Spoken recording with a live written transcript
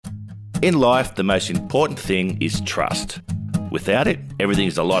In life, the most important thing is trust. Without it, everything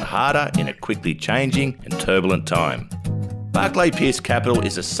is a lot harder in a quickly changing and turbulent time. Barclay Pearce Capital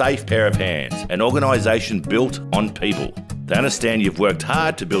is a safe pair of hands, an organisation built on people. They understand you've worked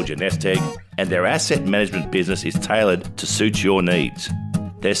hard to build your nest egg, and their asset management business is tailored to suit your needs.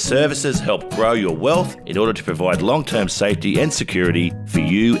 Their services help grow your wealth in order to provide long-term safety and security for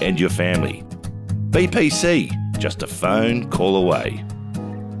you and your family. BPC, just a phone call away.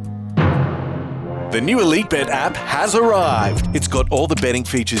 The new EliteBet app has arrived. It's got all the betting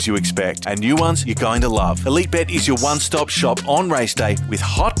features you expect and new ones you're going to love. EliteBet is your one-stop shop on race day with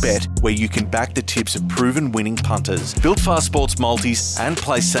Hot Bet, where you can back the tips of proven winning punters, build fast sports multis, and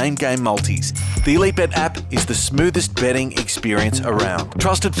play same-game multis. The EliteBet app is the smoothest betting experience around.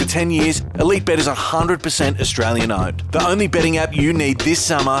 Trusted for 10 years, EliteBet is 100% Australian-owned. The only betting app you need this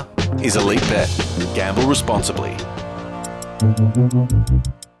summer is EliteBet. Gamble responsibly.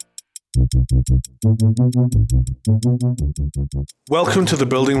 Welcome to the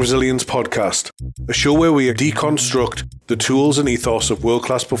Building Resilience podcast, a show where we deconstruct the tools and ethos of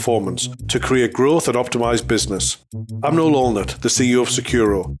world-class performance to create growth and optimize business. I'm Noel Allnut, the CEO of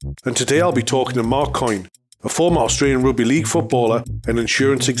Securo, and today I'll be talking to Mark Coyne, a former Australian Rugby League footballer and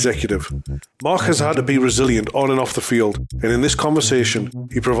insurance executive. Mark has had to be resilient on and off the field, and in this conversation,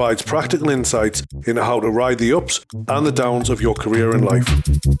 he provides practical insights into how to ride the ups and the downs of your career and life.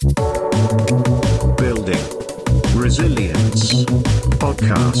 Building Resilience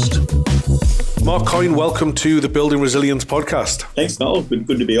Podcast. Mark Coyne, welcome to the Building Resilience Podcast. Thanks, Noel.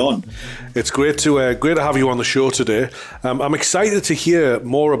 Good to be on. It's great to have you on the show today. I'm excited to hear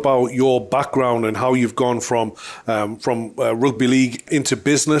more about your background and how you've gone from rugby league into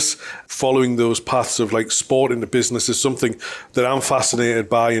business. Following those paths of like sport into business is something that I'm fascinated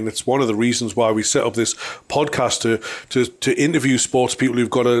by, and it's one of the reasons why we set up this podcast to interview sports people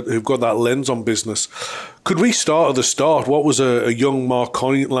who've got that lens on business. Could we start at the start? What was a young Mark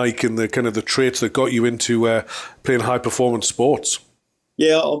Coyne like, and the kind of the traits that got you into playing high performance sports?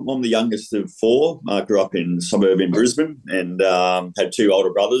 Yeah, I'm the youngest of four. I grew up in suburban Brisbane and had two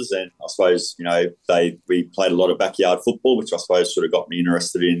older brothers. And I suppose, we played a lot of backyard football, which I suppose sort of got me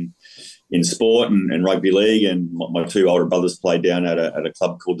interested in sport and rugby league. And my two older brothers played down at a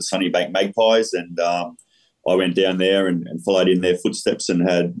club called the Sunnybank Magpies. And I went down there and followed in their footsteps and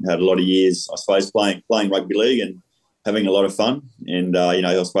had a lot of years, I suppose, playing rugby league and having a lot of fun. And,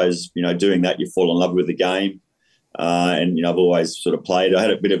 I suppose, doing that, you fall in love with the game. And I've always sort of played. I had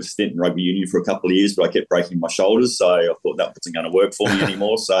a bit of a stint in rugby union for a couple of years, but I kept breaking my shoulders, so I thought that wasn't going to work for me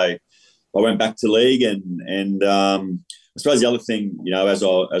anymore. So I went back to league, and I suppose the other thing, as I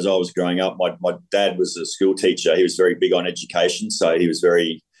was growing up, my dad was a school teacher. He was very big on education, so he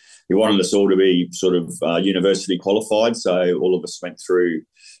wanted us all to be sort of university qualified. So all of us went through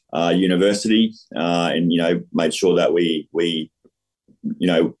university, and made sure that we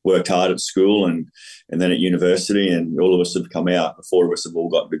worked hard at school and then at university, and all of us have come out. The four of us have all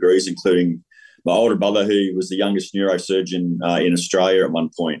got degrees, including my older brother, who was the youngest neurosurgeon in Australia at one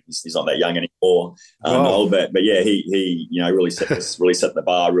point. He's not that young anymore, but yeah, he really set the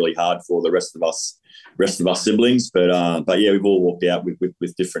bar really hard for the rest of us siblings. But yeah, we've all walked out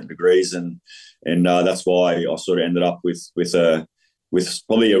with different degrees, and that's why I sort of ended up with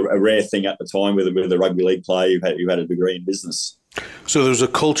probably a rare thing at the time with a rugby league player who had a degree in business. So there's a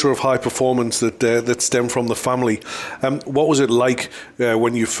culture of high performance that stemmed from the family. What was it like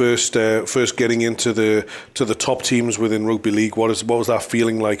when you first getting into the top teams within rugby league? What was that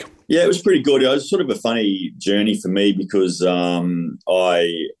feeling like? Yeah, it was pretty good. It was sort of a funny journey for me because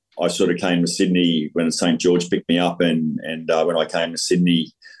I sort of came to Sydney when St George picked me up, and when I came to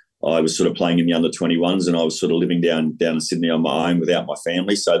Sydney, I was sort of playing in the under-21s, and I was sort of living down in Sydney on my own without my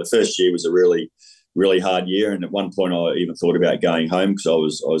family. So the first year was a really, really hard year, and at one point I even thought about going home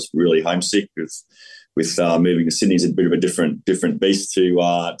because I was really homesick with moving to Sydney. Is a bit of a different beast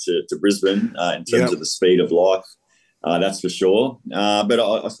to Brisbane in terms of the speed of life. That's for sure. But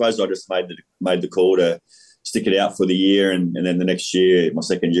I suppose I just made the call to stick it out for the year, and then the next year, my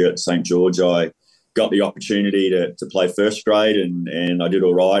second year at St George, I got the opportunity to play first grade, and I did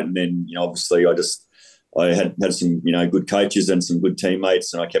all right. And then obviously I had some good coaches and some good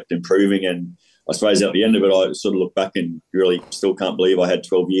teammates, and I kept improving. And I suppose at the end of it, I sort of look back and really still can't believe I had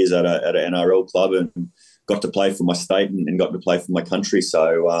 12 years at an NRL club and got to play for my state and got to play for my country.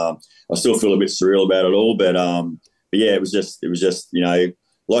 So I still feel a bit surreal about it all, but yeah, it was just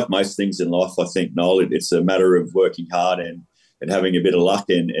like most things in life, I think, Noel, it's a matter of working hard and having a bit of luck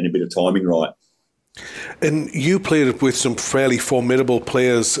and a bit of timing right. And you played with some fairly formidable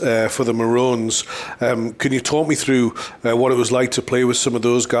players for the Maroons. Can you talk me through what it was like to play with some of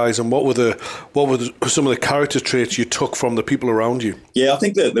those guys, and what were some of the character traits you took from the people around you? Yeah, I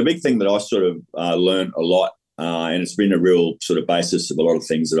think the big thing that I sort of learned a lot, and it's been a real sort of basis of a lot of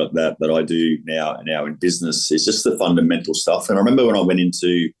things that I do now in business, is just the fundamental stuff. And I remember when I went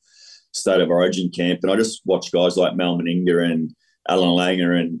into State of Origin camp, and I just watched guys like Mal Meninga and Alan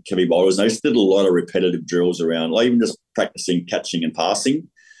Langer and Kevin Boulders, and they just did a lot of repetitive drills around, like even just practicing catching and passing.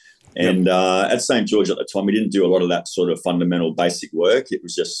 And at St. George at the time, we didn't do a lot of that sort of fundamental basic work. It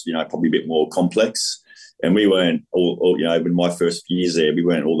was just, probably a bit more complex. And we weren't all in my first few years there, we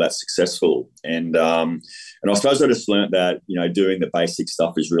weren't all that successful. And I suppose I just learnt that, doing the basic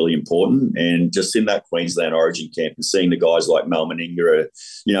stuff is really important. And just in that Queensland Origin camp and seeing the guys like Mal Meninga,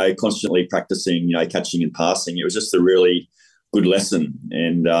 constantly practicing, catching and passing, it was just a really good lesson.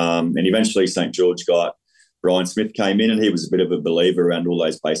 And eventually St. George got Brian Smith came in, and he was a bit of a believer around all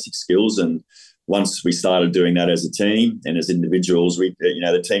those basic skills. And once we started doing that as a team and as individuals, we,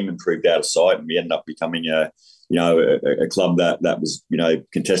 the team improved out of sight, and we ended up becoming a club that was,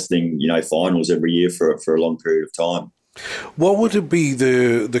 contesting, finals every year for a long period of time. What would be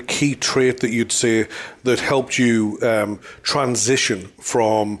the key trait that you'd say that helped you transition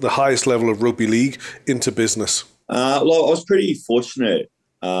from the highest level of rugby league into business? Well, I was pretty fortunate,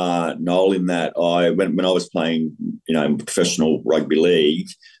 Noel, in that when I was playing, professional rugby league,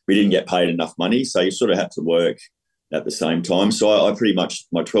 we didn't get paid enough money, so you sort of had to work at the same time. So I pretty much,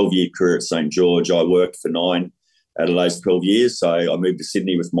 my 12-year career at St. George, I worked for 9 out of those 12 years. So I moved to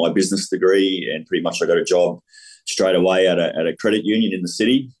Sydney with my business degree, and pretty much I got a job straight away at a credit union in the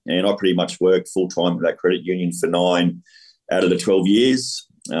city, and I pretty much worked full-time at that credit union for 9 out of the 12 years.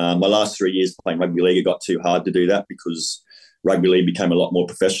 My last 3 years playing rugby league, it got too hard to do that because rugby league became a lot more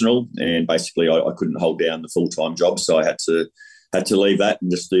professional, and basically I couldn't hold down the full-time job, so I had to leave that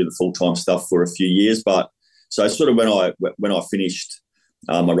and just do the full-time stuff for a few years. But so sort of when I finished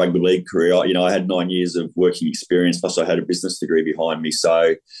my rugby league career, I had 9 years of working experience, plus I had a business degree behind me. So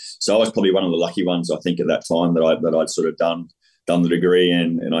I was probably one of the lucky ones, I think, at that time that I'd sort of done the degree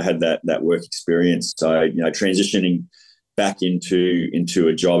and I had that work experience. So transitioning back into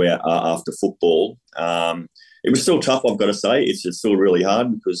a job after football, it was still tough. I've got to say, it's still really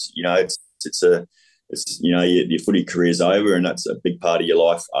hard because your footy career's over, and that's a big part of your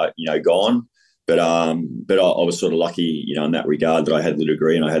life, gone. But I was sort of lucky, in that regard, that I had the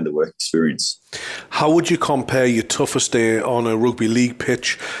degree and I had the work experience. How would you compare your toughest day on a rugby league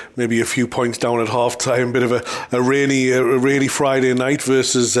pitch, maybe a few points down at half time, bit of a rainy Friday night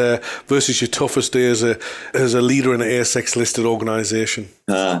versus your toughest day as a leader in an ASX listed organisation?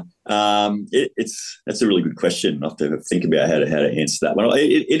 That's a really good question. I have to think about how to answer that one.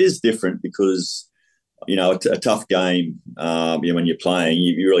 It is different because a tough game, when you're playing,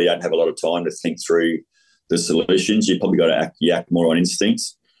 you really don't have a lot of time to think through the solutions. You've probably got to act more on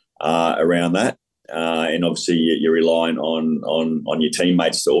instincts around that. And obviously you're relying on your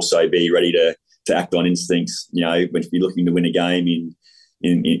teammates to also be ready to act on instincts, when you're looking to win a game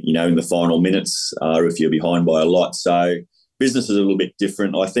in the final minutes, or if you're behind by a lot. So business is a little bit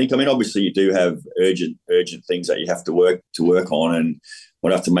different, I think. I mean, obviously you do have urgent things that you have to work on, and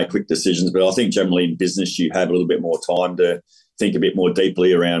would have to make quick decisions. But I think generally in business, you have a little bit more time to think a bit more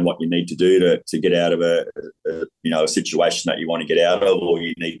deeply around what you need to do to get out of a situation that you want to get out of or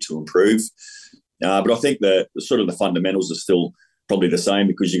you need to improve. But I think the sort of the fundamentals are still probably the same,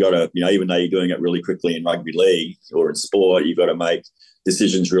 because you got to, even though you're doing it really quickly in rugby league or in sport, you've got to make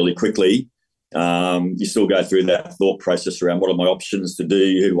decisions really quickly. You still go through that thought process around what are my options to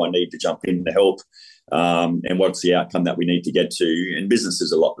do, who do I need to jump in to help, and what's the outcome that we need to get to. And business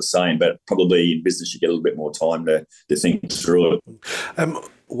is a lot the same, but probably in business you get a little bit more time to think through it.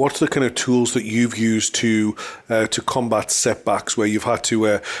 What's the kind of tools that you've used to combat setbacks where you've had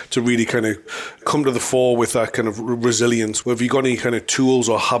to really kind of come to the fore with that kind of resilience? Have you got any kind of tools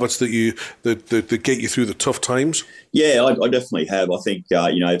or habits that get you through the tough times? Yeah, I definitely have. I think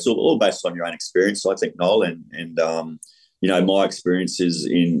it's all based on your own experience, I think, Noel, and my experiences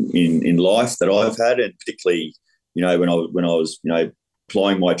in life that I've had, and particularly when I was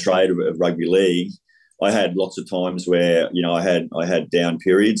plying my trade of rugby league, I had lots of times where I had down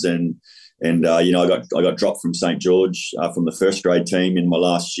periods, and I got dropped from St. George from the first grade team in my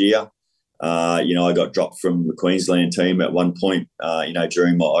last year. I got dropped from the Queensland team at one point.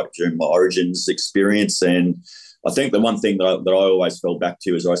 During my Origins experience, and I think the one thing that I always fell back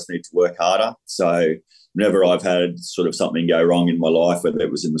to is I just need to work harder. So whenever I've had sort of something go wrong in my life, whether it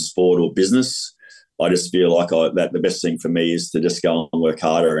was in the sport or business, I just feel like that the best thing for me is to just go and work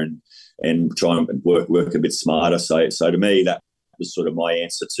harder and and try and work a bit smarter. So to me, that was sort of my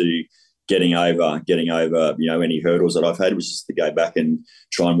answer to getting over any hurdles that I've had, was just to go back and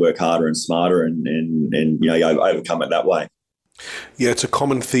try and work harder and smarter and overcome it that way. Yeah, it's a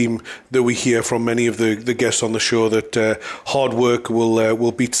common theme that we hear from many of the guests on the show, that hard work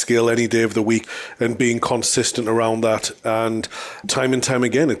will beat skill any day of the week, and being consistent around that. And time and time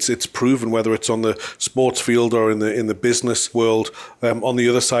again, it's proven, whether it's on the sports field or in the business world. On the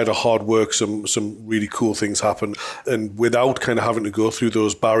other side of hard work, some really cool things happen. And without kind of having to go through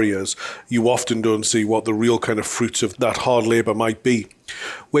those barriers, you often don't see what the real kind of fruits of that hard labour might be.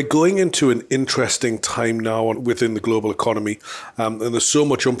 We're going into an interesting time now within the global economy, and there's so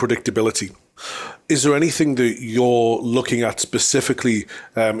much unpredictability. Is there anything that you're looking at specifically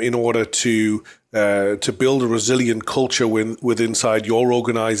in order to build a resilient culture inside your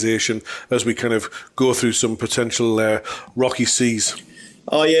organisation as we kind of go through some potential rocky seas?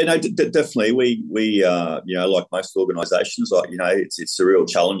 Oh yeah, no, definitely. We like most organisations, it's a real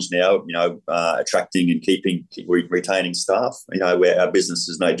challenge now. Attracting and retaining staff. Where our business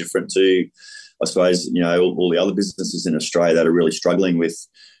is no different to, I suppose, all the other businesses in Australia that are really struggling with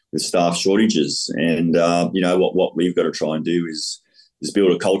staff shortages. And what we've got to try and do is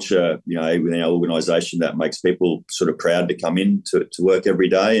build a culture, within our organisation that makes people sort of proud to come in to work every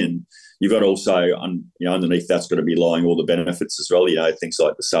day. And you've got to also, underneath that's got to be lying all the benefits as well, things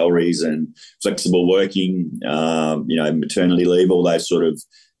like the salaries and flexible working, maternity leave, all those sort of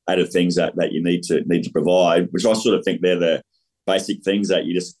added things that you need to provide, which I sort of think they're the basic things that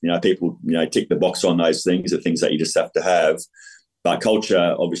you just, people, tick the box on those things, the things that you just have to have. But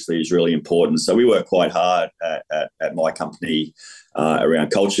culture obviously is really important. So we work quite hard at my company around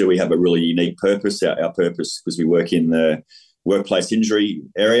culture. We have a really unique purpose. Our purpose, because we work in the workplace injury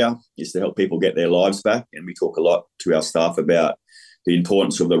area, is to help people get their lives back. And we talk a lot to our staff about the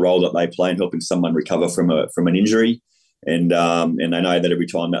importance of the role that they play in helping someone recover from an injury. And they know that every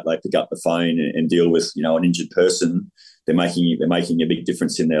time that they pick up the phone and deal with an injured person, they're making a big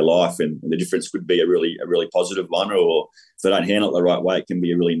difference in their life. And the difference could be a really positive one, or if they don't handle it the right way, it can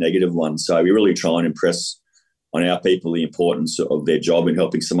be a really negative one. So we really try and impress on our people the importance of their job in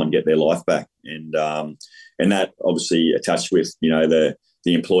helping someone get their life back. And that obviously attached with the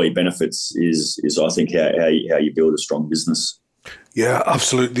employee benefits is I think how you build a strong business. Yeah,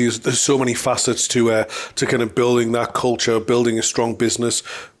 absolutely. There's so many facets to kind of building that culture, building a strong business,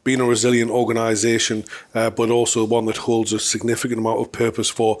 being a resilient organisation, but also one that holds a significant amount of purpose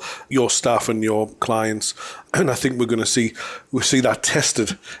for your staff and your clients. And I think we'll see that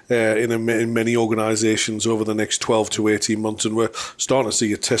tested in many organisations over the next 12 to 18 months, and we're starting to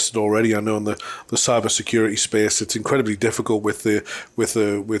see it tested already. I know in the cybersecurity space, it's incredibly difficult with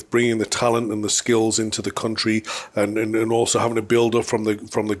bringing the talent and the skills into the country, and also having to build up from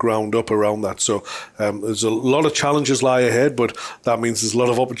the ground up around that. So there's a lot of challenges lie ahead, but that means there's a lot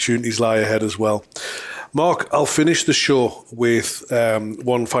of opportunities lie ahead as well. Mark, I'll finish the show with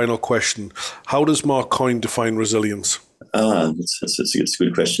one final question. How does Mark Coyne define resilience? That's a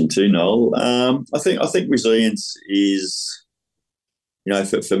good question too, Noel. I think resilience is,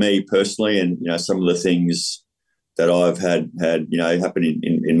 for me personally, and some of the things that I've had happen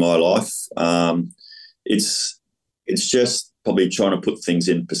in my life. It's just probably trying to put things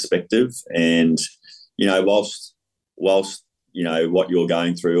in perspective, and whilst what you're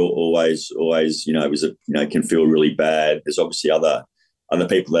going through always can feel really bad. There's obviously other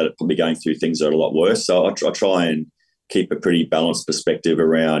people that are probably going through things that are a lot worse. So I try and keep a pretty balanced perspective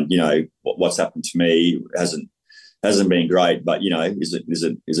around what's happened to me hasn't been great, but is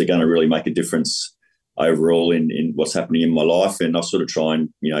it going to really make a difference overall in what's happening in my life? And I sort of try and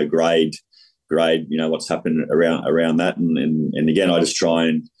grade what's happened around that, and again I just try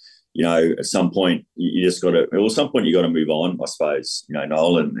and at some point you got to move on, I suppose,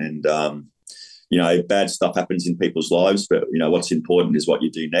 Noel, and bad stuff happens in people's lives, but what's important is what you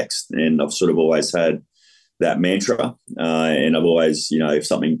do next. And I've sort of always had that mantra, and I've always, if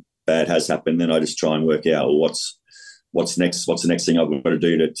something bad has happened, then I just try and work out what's next. What's the next thing I've got to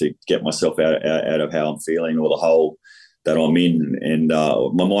do to get myself out of how I'm feeling or the hole that I'm in. And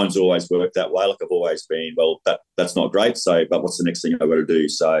my mind's always worked that way. Like I've always been, well, that's not great. So, but what's the next thing I've got to do?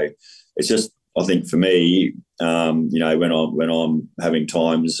 So it's just, I think for me, when I'm having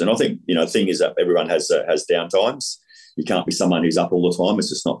times, and I think, the thing is that everyone has down times. You can't be someone who's up all the time. It's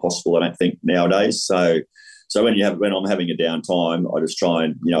just not possible, I don't think, nowadays. So when I'm having a down time, I just try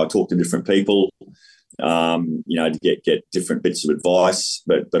and, I talk to different people, to get different bits of advice,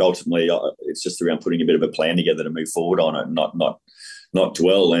 but ultimately it's just around putting a bit of a plan together to move forward on it, and not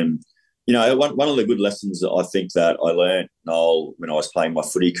dwell. And One of the good lessons that I think that I learned, Noel, when I was playing my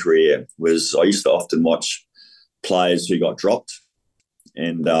footy career was I used to often watch players who got dropped.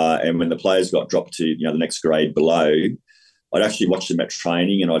 And when the players got dropped to, the next grade below, I'd actually watch them at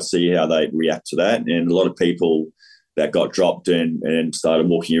training and I'd see how they react to that. And a lot of people that got dropped and started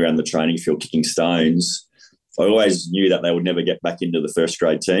walking around the training field kicking stones, I always knew that they would never get back into the first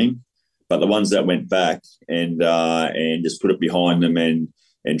grade team. But the ones that went back and just put it behind them and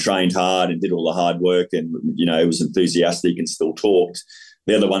trained hard and did all the hard work and, was enthusiastic and still talked,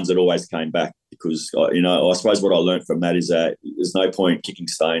 they're the ones that always came back because, I suppose what I learned from that is that there's no point kicking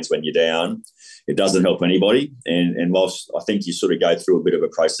stones when you're down. It doesn't help anybody. And whilst I think you sort of go through a bit of a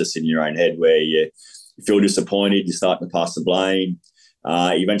process in your own head where you feel disappointed, you're starting to pass the blame.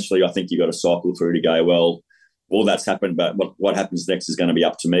 Eventually, I think you've got to cycle through to go, well, all that's happened, but what happens next is going to be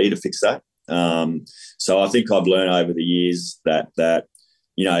up to me to fix that. So I think I've learned over the years that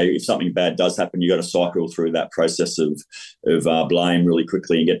if something bad does happen, you've got to cycle through that process of blame really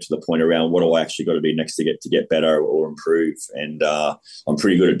quickly and get to the point around what do I actually got to do next to get better or improve. And I'm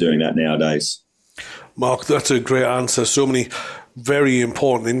pretty good at doing that nowadays. Mark, that's a great answer. So many very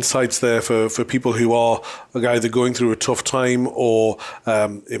important insights there for people who are either going through a tough time or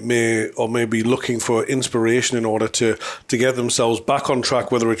may be looking for inspiration in order to get themselves back on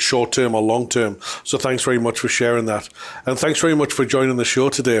track, whether it's short term or long term. So thanks very much for sharing that. And thanks very much for joining the show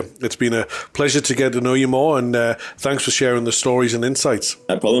today. It's been a pleasure to get to know you more, and thanks for sharing the stories and insights.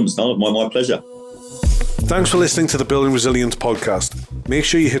 No problems. No, my pleasure. Thanks for listening to the Building Resilience podcast. Make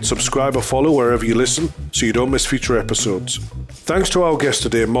sure you hit subscribe or follow wherever you listen so you don't miss future episodes. Thanks to our guest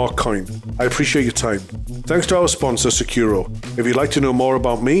today, Mark Coyne. I appreciate your time. Thanks to our sponsor, Securo. If you'd like to know more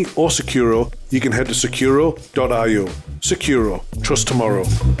about me or Securo, you can head to securo.io. Securo. Trust tomorrow.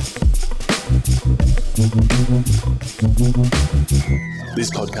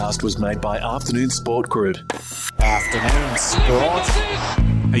 This podcast was made by Afternoon Sport Group. Afternoon Sport.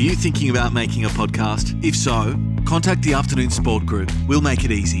 Are you thinking about making a podcast? If so, contact the Afternoon Sport Group. We'll make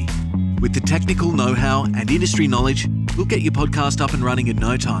it easy. With the technical know-how and industry knowledge, we'll get your podcast up and running in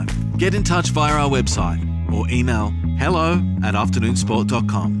no time. Get in touch via our website or email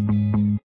hello@afternoonsport.com.